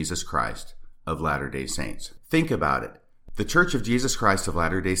Church of Jesus Christ of Latter-day Saints. Think about it. The Church of Jesus Christ of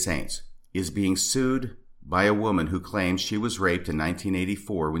Latter-day Saints is being sued by a woman who claims she was raped in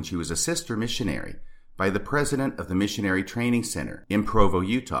 1984 when she was a sister missionary by the president of the Missionary Training Center in Provo,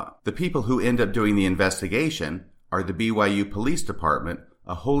 Utah. The people who end up doing the investigation are the BYU Police Department,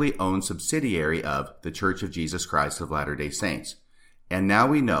 a wholly owned subsidiary of the Church of Jesus Christ of Latter-day Saints. And now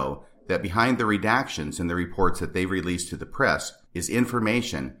we know that behind the redactions in the reports that they released to the press is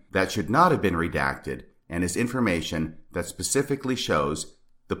information that should not have been redacted, and is information that specifically shows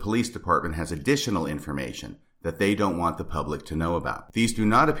the police department has additional information that they don't want the public to know about. These do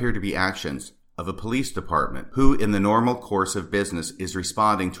not appear to be actions of a police department who, in the normal course of business, is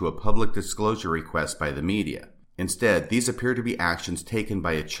responding to a public disclosure request by the media. Instead, these appear to be actions taken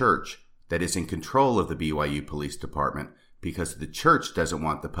by a church that is in control of the BYU Police Department because the church doesn't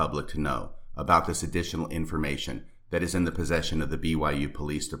want the public to know about this additional information that is in the possession of the BYU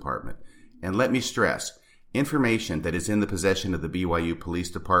Police Department. And let me stress, information that is in the possession of the BYU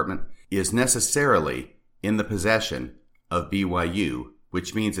Police Department is necessarily in the possession of BYU,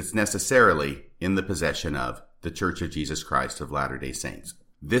 which means it's necessarily in the possession of the Church of Jesus Christ of Latter-day Saints.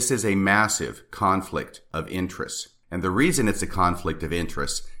 This is a massive conflict of interests. And the reason it's a conflict of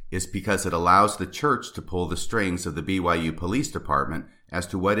interest is because it allows the church to pull the strings of the BYU Police Department as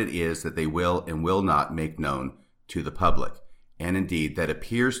to what it is that they will and will not make known to the public. And indeed, that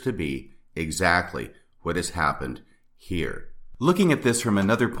appears to be exactly what has happened here. Looking at this from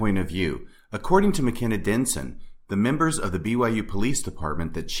another point of view, according to McKenna Denson, the members of the BYU Police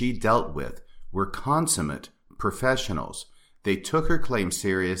Department that she dealt with were consummate professionals. They took her claim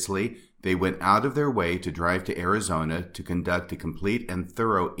seriously. They went out of their way to drive to Arizona to conduct a complete and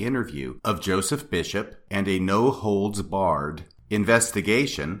thorough interview of Joseph Bishop and a no-holds-barred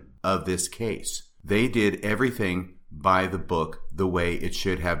investigation of this case. They did everything by the book the way it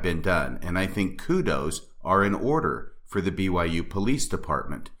should have been done, and I think kudos are in order for the BYU Police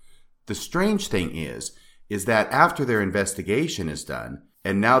Department. The strange thing is that after their investigation is done,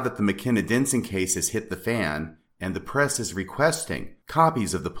 and now that the McKenna Denson case has hit the fan, and the press is requesting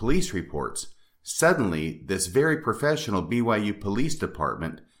copies of the police reports, suddenly this very professional BYU Police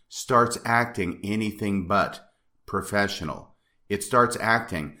Department starts acting anything but professional. It starts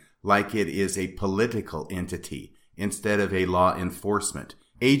acting like it is a political entity instead of a law enforcement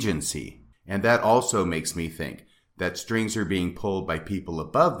agency. And that also makes me think that strings are being pulled by people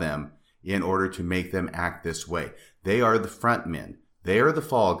above them in order to make them act this way. They are the front men. They are the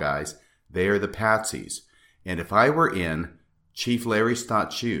fall guys. They are the patsies. And if I were in Chief Larry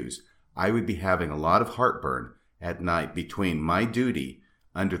Stott's shoes, I would be having a lot of heartburn at night between my duty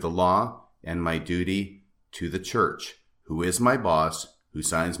under the law and my duty to the church, who is my boss, who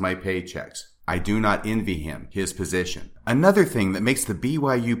signs my paychecks. I do not envy him, his position. Another thing that makes the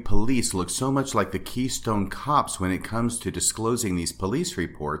BYU police look so much like the Keystone Cops when it comes to disclosing these police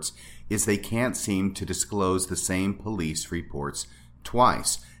reports is they can't seem to disclose the same police reports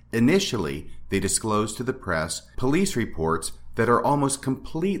twice. Initially, they disclose to the press police reports that are almost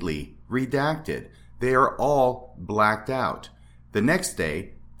completely redacted. They are all blacked out. The next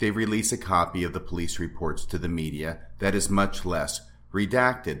day, they release a copy of the police reports to the media that is much less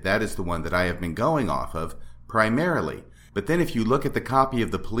redacted. That is the one that I have been going off of primarily. But then if you look at the copy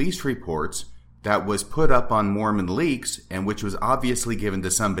of the police reports that was put up on Mormon Leaks and which was obviously given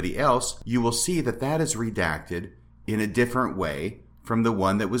to somebody else, you will see that that is redacted in a different way from the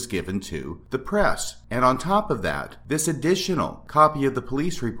one that was given to the press. And on top of that, this additional copy of the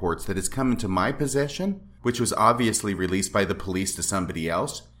police reports that has come into my possession, which was obviously released by the police to somebody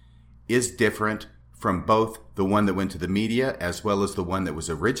else, is different from both the one that went to the media as well as the one that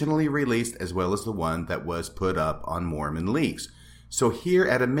was originally released as well as the one that was put up on Mormon Leaks. So here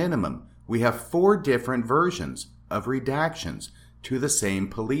at a minimum, we have 4 different versions of redactions to the same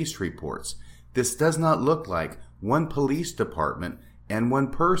police reports. This does not look like one police department and one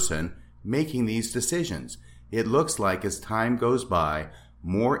person making these decisions. It looks like as time goes by,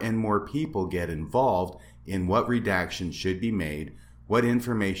 more and more people get involved in what redactions should be made, what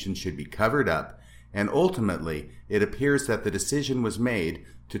information should be covered up, and ultimately it appears that the decision was made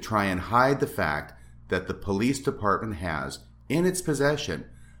to try and hide the fact that the police department has in its possession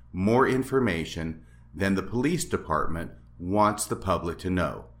more information than the police department wants the public to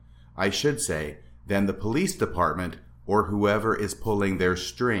know. I should say, than the police department or whoever is pulling their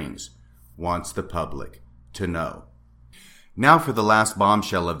strings wants the public to know. Now for the last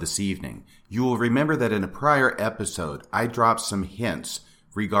bombshell of this evening. You will remember that in a prior episode, I dropped some hints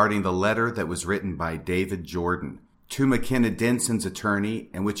regarding the letter that was written by David Jordan to McKenna Denson's attorney,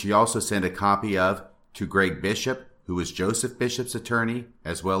 and which he also sent a copy of to Greg Bishop, who was Joseph Bishop's attorney,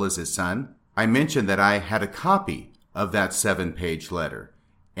 as well as his son. I mentioned that I had a copy of that 7-page letter,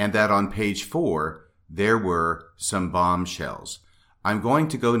 and that on page 4, there were some bombshells. I'm going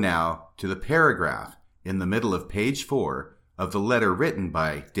to go now to the paragraph in the middle of page 4 of the letter written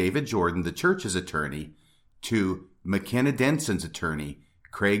by David Jordan, the church's attorney, to McKenna Denson's attorney,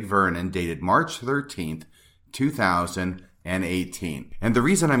 Craig Vernon, dated March 13th, 2018. And the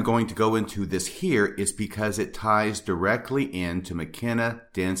reason I'm going to go into this here is because it ties directly into McKenna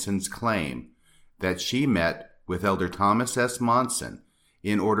Denson's claim that she met with Elder Thomas S. Monson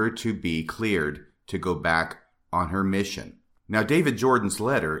in order to be cleared to go back on her mission. Now, David Jordan's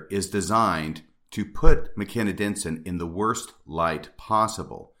letter is designed to put McKenna Denson in the worst light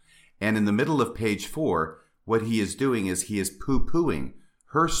possible. And in the middle of page 4, what he is doing is he is poo-pooing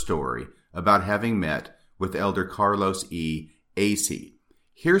her story about having met with Elder Carlos E. Acee.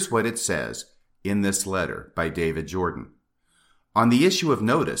 Here's what it says in this letter by David Jordan. On the issue of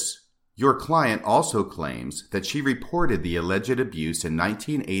notice, your client also claims that she reported the alleged abuse in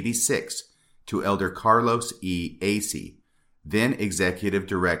 1986 to Elder Carlos E. Acee, then Executive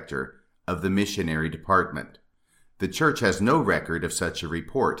Director of the Missionary Department. The church has no record of such a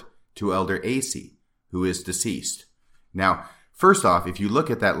report to Elder Acee, who is deceased. Now, first off, if you look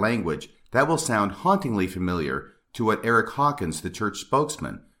at that language, that will sound hauntingly familiar to what Eric Hawkins, the church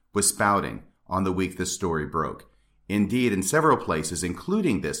spokesman, was spouting on the week this story broke. Indeed, in several places,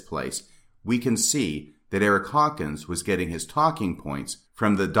 including this place, we can see that Eric Hawkins was getting his talking points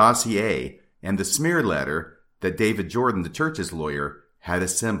from the dossier and the smear letter that David Jordan, the church's lawyer, had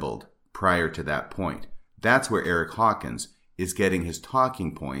assembled prior to that point. That's where Eric Hawkins is getting his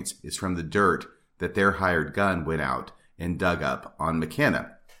talking points, is from the dirt that their hired gun went out and dug up on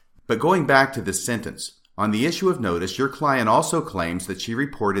McKenna. But going back to this sentence, on the issue of notice, your client also claims that she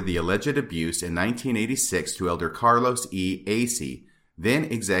reported the alleged abuse in 1986 to Elder Carlos E. Acee, then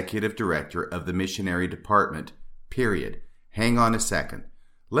Executive Director of the Missionary Department, period. Hang on a second.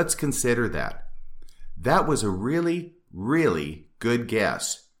 Let's consider that. That was a really, really good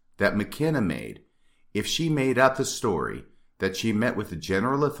guess that McKenna made if she made up the story that she met with the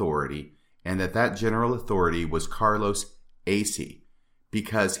general authority and that general authority was Carlos Acee,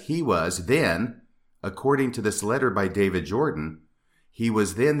 because he was then, according to this letter by David Jordan, he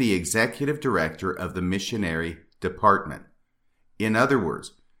was then the Executive Director of the Missionary Department. In other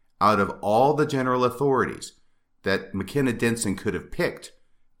words, out of all the general authorities that McKenna Denson could have picked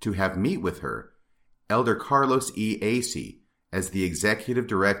to have meet with her, Elder Carlos E. Acee, as the Executive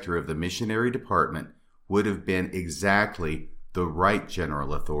Director of the Missionary Department, would have been exactly the right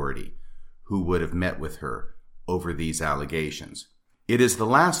general authority who would have met with her over these allegations. It is the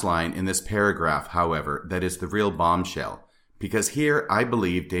last line in this paragraph, however, that is the real bombshell, because here I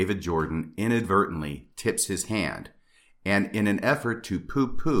believe David Jordan inadvertently tips his hand, and in an effort to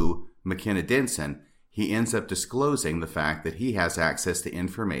poo-poo McKenna Denson, he ends up disclosing the fact that he has access to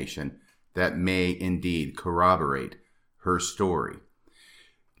information that may indeed corroborate her story.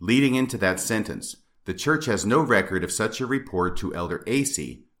 Leading into that sentence, the church has no record of such a report to Elder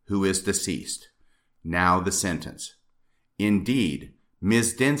Acee, who is deceased. Now the sentence. Indeed,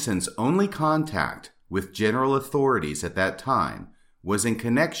 Ms. Denson's only contact with general authorities at that time was in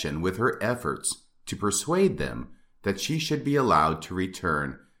connection with her efforts to persuade them that she should be allowed to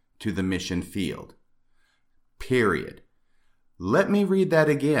return to the mission field. Period. Let me read that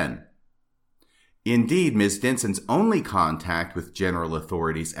again. Indeed, Ms. Denson's only contact with general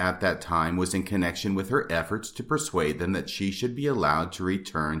authorities at that time was in connection with her efforts to persuade them that she should be allowed to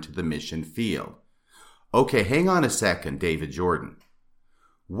return to the mission field. Okay, hang on a second, David Jordan.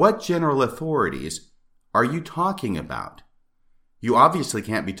 What general authorities are you talking about? You obviously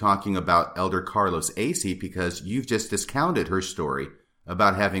can't be talking about Elder Carlos Acee because you've just discounted her story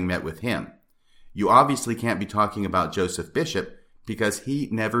about having met with him. You obviously can't be talking about Joseph Bishop because he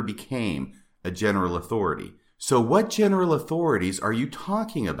never became a general authority. So what general authorities are you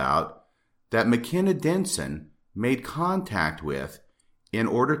talking about that McKenna Denson made contact with in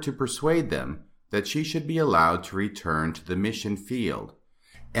order to persuade them that she should be allowed to return to the mission field?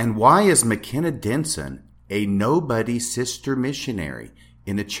 And why is McKenna Denson a nobody sister missionary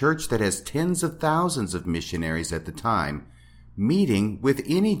in a church that has tens of thousands of missionaries at the time meeting with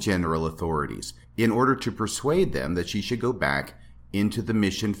any general authorities in order to persuade them that she should go back into the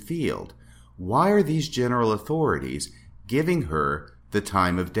mission field? Why are these general authorities giving her the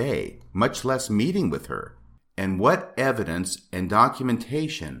time of day, much less meeting with her? And what evidence and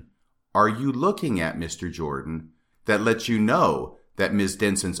documentation are you looking at, Mr. Jordan, that lets you know that Ms.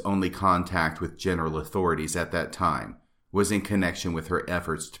 Denson's only contact with general authorities at that time was in connection with her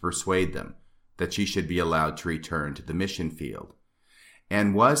efforts to persuade them that she should be allowed to return to the mission field,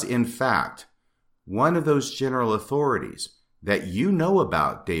 and was, in fact, one of those general authorities that you know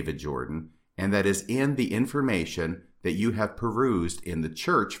about, David Jordan, and that is in the information that you have perused in the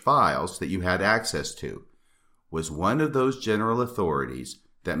church files that you had access to, was one of those general authorities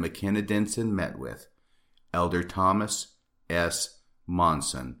that McKenna Denson met with, Elder Thomas S.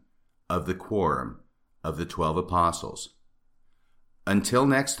 Monson of the Quorum of the 12 Apostles. Until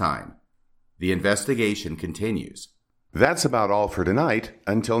next time, the investigation continues. That's about all for tonight.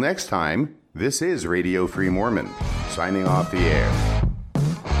 Until next time, this is Radio Free Mormon, signing off the air.